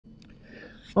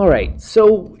Alright,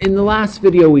 so in the last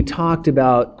video we talked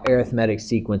about arithmetic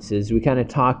sequences. We kind of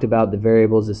talked about the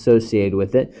variables associated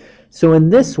with it. So in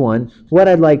this one, what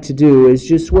I'd like to do is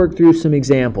just work through some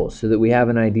examples so that we have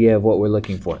an idea of what we're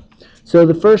looking for. So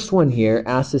the first one here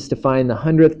asks us to find the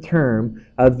 100th term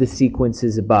of the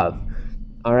sequences above.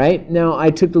 Alright, now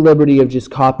I took the liberty of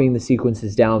just copying the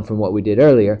sequences down from what we did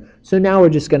earlier. So now we're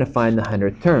just going to find the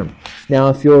 100th term. Now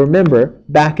if you'll remember,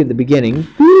 back at the beginning,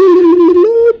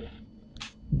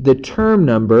 the term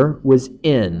number was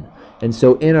n. And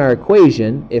so in our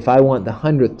equation, if I want the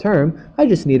 100th term, I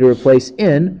just need to replace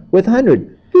n with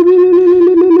 100.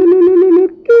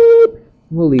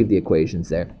 We'll leave the equations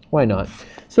there. Why not?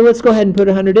 So let's go ahead and put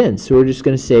 100 in. So we're just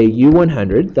going to say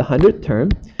u100, the 100th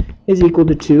term, is equal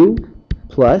to 2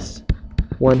 plus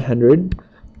 100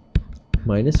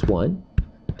 minus 1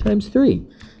 times 3.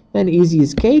 And easy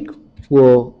as cake,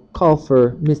 we'll call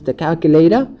for Mr.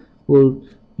 Calculator. We'll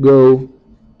go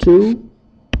 2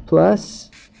 plus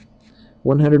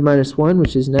 100 minus 1,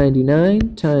 which is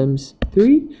 99, times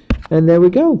 3. And there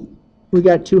we go. We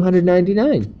got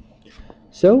 299.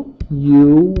 So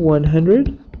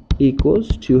U100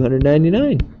 equals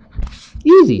 299.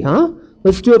 Easy, huh?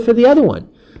 Let's do it for the other one.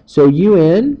 So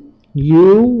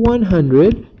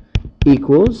U100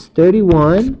 equals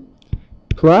 31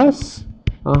 plus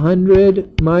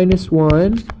 100 minus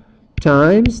 1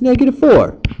 times negative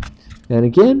 4. And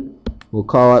again, we'll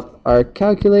call up our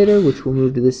calculator, which we'll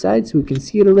move to the side so we can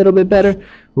see it a little bit better.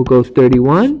 We'll go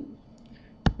 31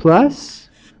 plus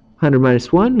 100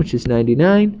 minus 1, which is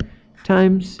 99,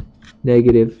 times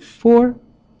negative 4.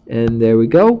 And there we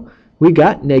go. We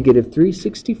got negative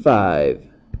 365.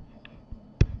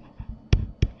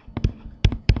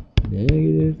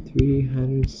 Negative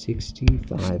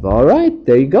 365. All right,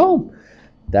 there you go.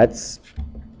 That's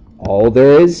all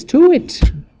there is to it.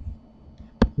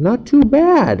 Not too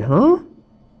bad, huh?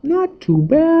 Not too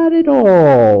bad at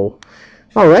all.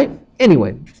 All right,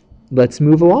 anyway, let's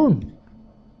move along.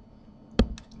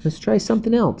 Let's try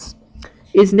something else.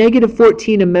 Is negative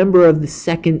 14 a member of the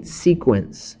second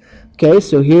sequence? Okay,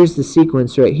 so here's the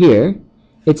sequence right here.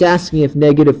 It's asking if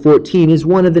negative 14 is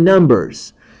one of the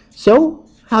numbers. So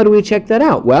how do we check that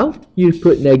out? Well, you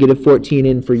put negative 14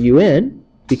 in for un,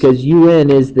 because un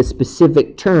is the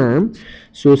specific term.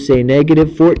 So we'll say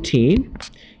negative 14.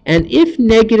 And if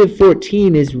negative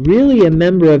 14 is really a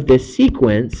member of this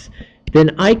sequence,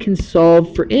 then I can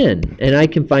solve for n, and I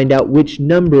can find out which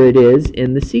number it is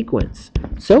in the sequence.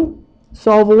 So,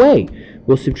 solve away.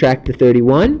 We'll subtract the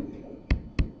 31,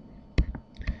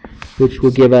 which will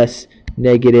give us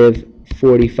negative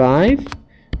 45,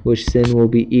 which then will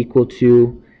be equal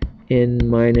to n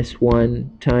minus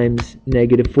 1 times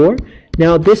negative 4.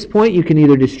 Now at this point you can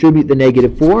either distribute the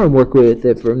negative 4 and work with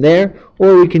it from there,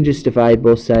 or we can just divide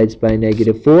both sides by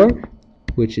negative 4,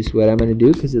 which is what I'm going to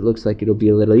do because it looks like it'll be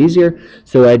a little easier.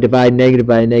 So I divide negative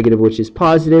by a negative, which is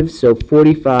positive, so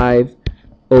 45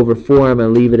 over 4, I'm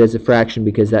going to leave it as a fraction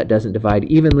because that doesn't divide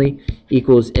evenly,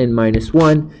 equals n minus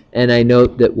 1. And I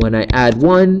note that when I add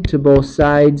 1 to both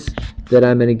sides, that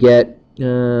I'm going to get,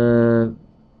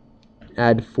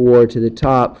 add 4 to the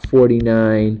top,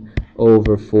 49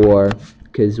 over 4,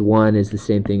 because 1 is the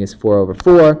same thing as 4 over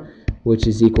 4, which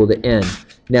is equal to n.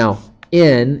 Now,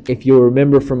 n, if you'll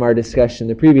remember from our discussion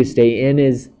the previous day, n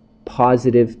is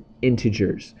positive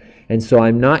integers. And so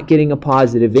I'm not getting a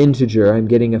positive integer, I'm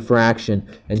getting a fraction.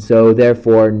 And so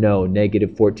therefore, no,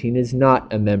 negative 14 is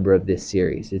not a member of this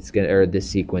series. It's going to, or this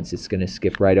sequence. It's going to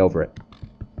skip right over it.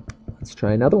 Let's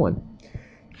try another one.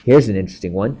 Here's an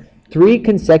interesting one. 3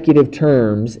 consecutive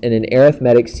terms in an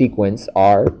arithmetic sequence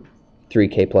are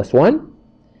 3k plus 1,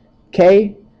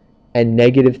 k, and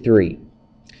negative 3.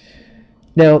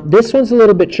 Now, this one's a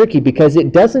little bit tricky because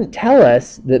it doesn't tell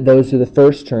us that those are the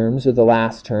first terms or the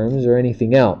last terms or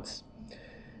anything else.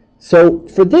 So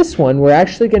for this one, we're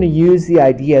actually going to use the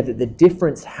idea that the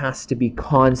difference has to be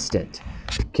constant.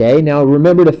 Okay, now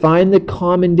remember, to find the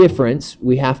common difference,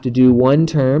 we have to do one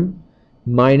term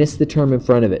minus the term in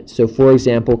front of it. So for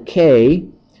example, k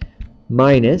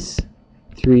minus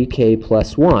 3k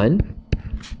plus 1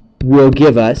 will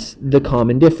give us the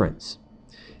common difference.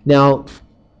 Now,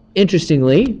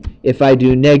 interestingly, if I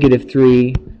do negative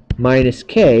 3 minus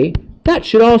k, that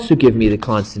should also give me the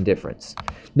constant difference.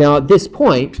 Now at this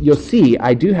point, you'll see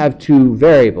I do have two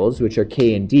variables, which are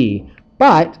k and d,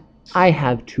 but I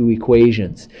have two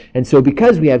equations. And so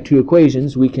because we have two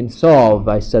equations, we can solve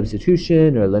by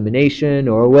substitution or elimination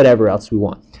or whatever else we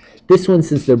want. This one,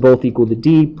 since they're both equal to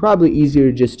d, probably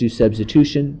easier to just do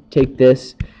substitution. Take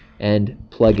this and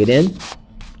plug it in.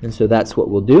 And so that's what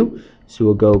we'll do. So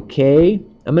we'll go k.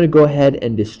 I'm going to go ahead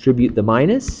and distribute the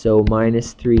minus. So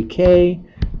minus 3k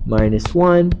minus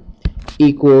 1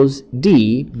 equals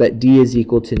d, but d is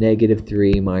equal to negative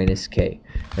 3 minus k.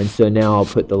 And so now I'll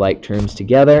put the like terms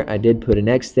together. I did put an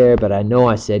x there, but I know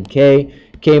I said k.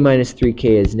 K minus 3k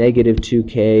is negative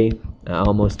 2k. I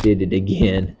almost did it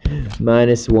again.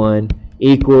 Minus 1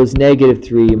 equals negative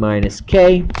 3 minus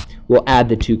k. We'll add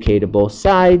the 2k to both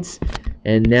sides.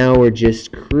 And now we're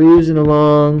just cruising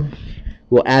along.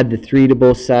 We'll add the 3 to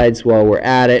both sides while we're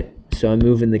at it. So I'm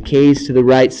moving the k's to the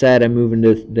right side. I'm moving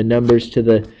the numbers to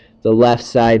the left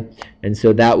side. And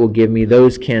so that will give me,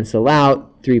 those cancel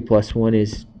out. 3 plus 1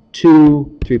 is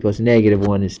 2. 3 plus negative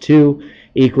 1 is 2.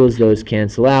 Equals, those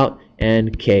cancel out.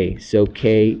 And k. So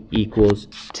k equals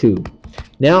 2.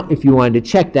 Now, if you wanted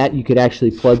to check that, you could actually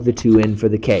plug the 2 in for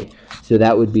the k. So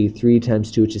that would be 3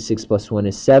 times 2, which is 6 plus 1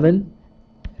 is 7.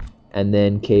 And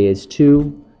then k is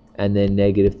 2. And then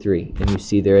negative 3. And you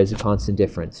see there is a constant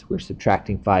difference. We're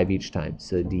subtracting 5 each time.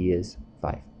 So d is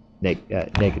 5.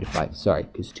 Negative 5. Sorry,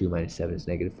 because 2 minus 7 is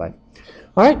negative 5.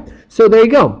 All right, so there you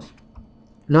go.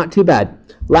 Not too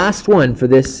bad. Last one for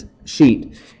this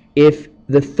sheet. If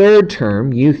the third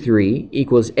term, u3,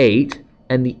 equals 8,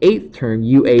 and the eighth term,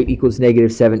 u8, equals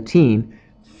negative 17,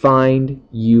 find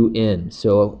un.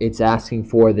 So it's asking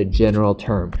for the general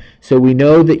term. So we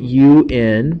know that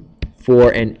un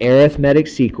for an arithmetic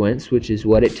sequence, which is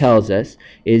what it tells us,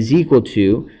 is equal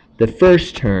to the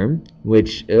first term,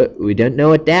 which we don't know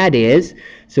what that is,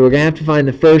 so we're going to have to find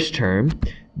the first term,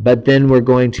 but then we're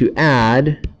going to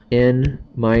add n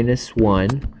minus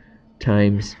 1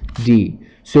 times d.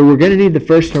 So we're going to need the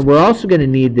first term. We're also going to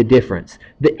need the difference.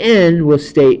 The n will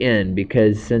stay in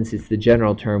because since it's the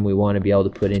general term, we want to be able to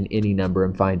put in any number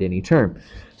and find any term.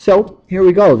 So here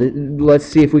we go. Let's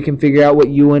see if we can figure out what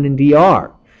u1 and d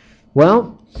are.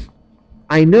 Well,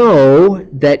 I know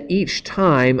that each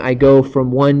time I go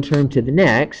from one term to the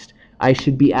next, I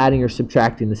should be adding or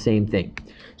subtracting the same thing.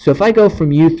 So if I go from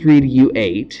u3 to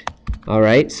u8, all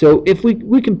right, so if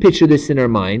we can picture this in our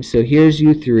mind. So here's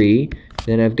u3,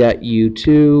 then I've got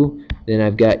u2, then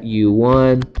I've got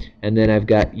u1, and then I've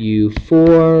got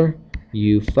u4,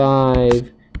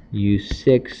 u5,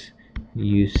 u6,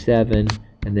 u7,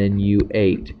 and then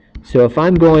u8. So if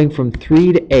I'm going from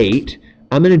 3 to 8,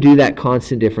 I'm going to do that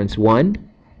constant difference 1,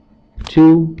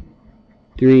 2,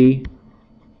 3,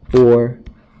 4,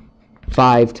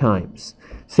 5 times.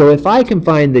 So if I can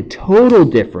find the total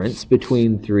difference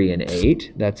between 3 and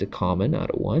 8, that's a comma, not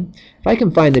a 1. If I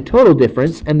can find the total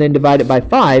difference and then divide it by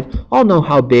 5, I'll know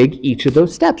how big each of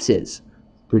those steps is.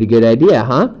 Pretty good idea,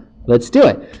 huh? Let's do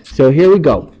it. So here we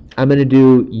go. I'm going to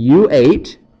do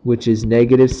u8, which is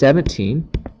negative 17,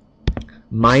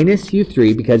 minus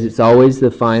u3, because it's always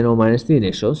the final minus the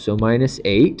initial, so minus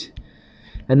 8.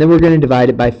 And then we're going to divide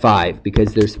it by 5,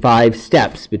 because there's 5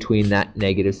 steps between that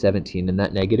negative 17 and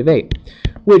that negative 8,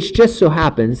 which just so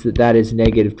happens that that is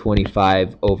negative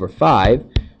 25 over 5,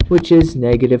 which is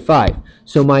negative 5.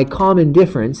 So my common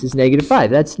difference is negative 5.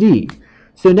 That's d.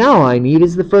 So now all I need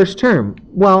is the first term.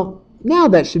 Well, now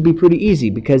that should be pretty easy,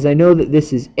 because I know that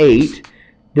this is 8.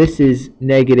 This is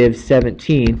negative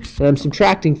 17, and I'm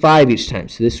subtracting 5 each time.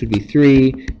 So this would be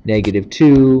 3, negative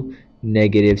 2,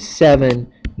 negative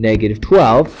 7, negative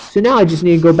 12. So now I just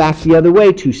need to go back the other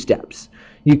way 2 steps.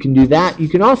 You can do that. You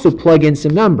can also plug in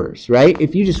some numbers, right?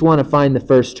 If you just want to find the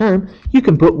first term, you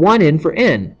can put 1 in for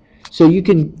n. So you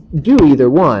can do either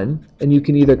one, and you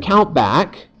can either count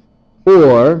back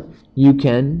or you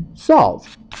can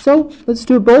solve. So let's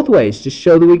do it both ways, just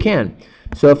show that we can.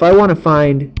 So if I want to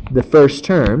find the first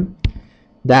term,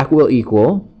 that will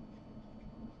equal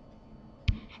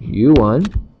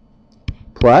u1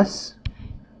 plus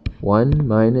 1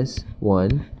 minus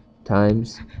 1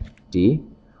 times d.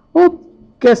 Well,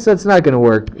 guess that's not going to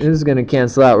work. This is going to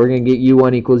cancel out. We're going to get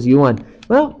u1 equals u1.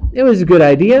 Well, it was a good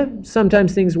idea.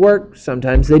 Sometimes things work,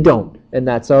 sometimes they don't, and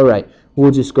that's all right.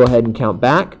 We'll just go ahead and count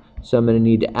back. So I'm going to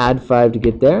need to add 5 to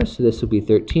get there, so this will be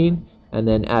 13, and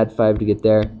then add 5 to get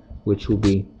there, which will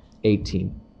be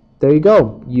 18. There you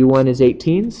go. u1 is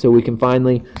 18, so we can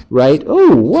finally write,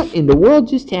 oh, what in the world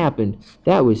just happened?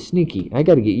 That was sneaky. I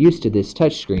got to get used to this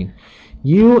touch screen.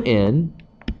 un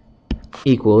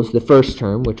equals the first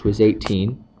term, which was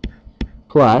 18,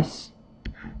 plus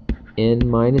n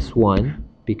minus 1,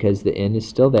 because the n is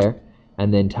still there,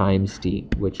 and then times d,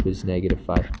 which was negative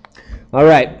 5. All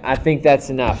right, I think that's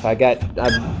enough.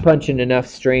 I'm punching enough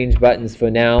strange buttons for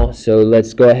now, so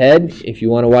let's go ahead. If you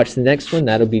want to watch the next one,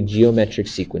 that'll be geometric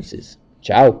sequences.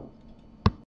 Ciao.